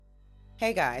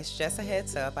Hey guys, just a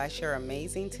heads up, I share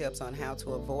amazing tips on how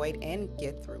to avoid and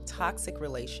get through toxic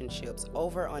relationships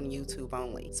over on YouTube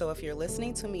only. So if you're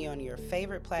listening to me on your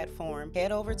favorite platform,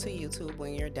 head over to YouTube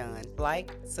when you're done.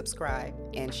 Like, subscribe,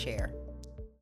 and share.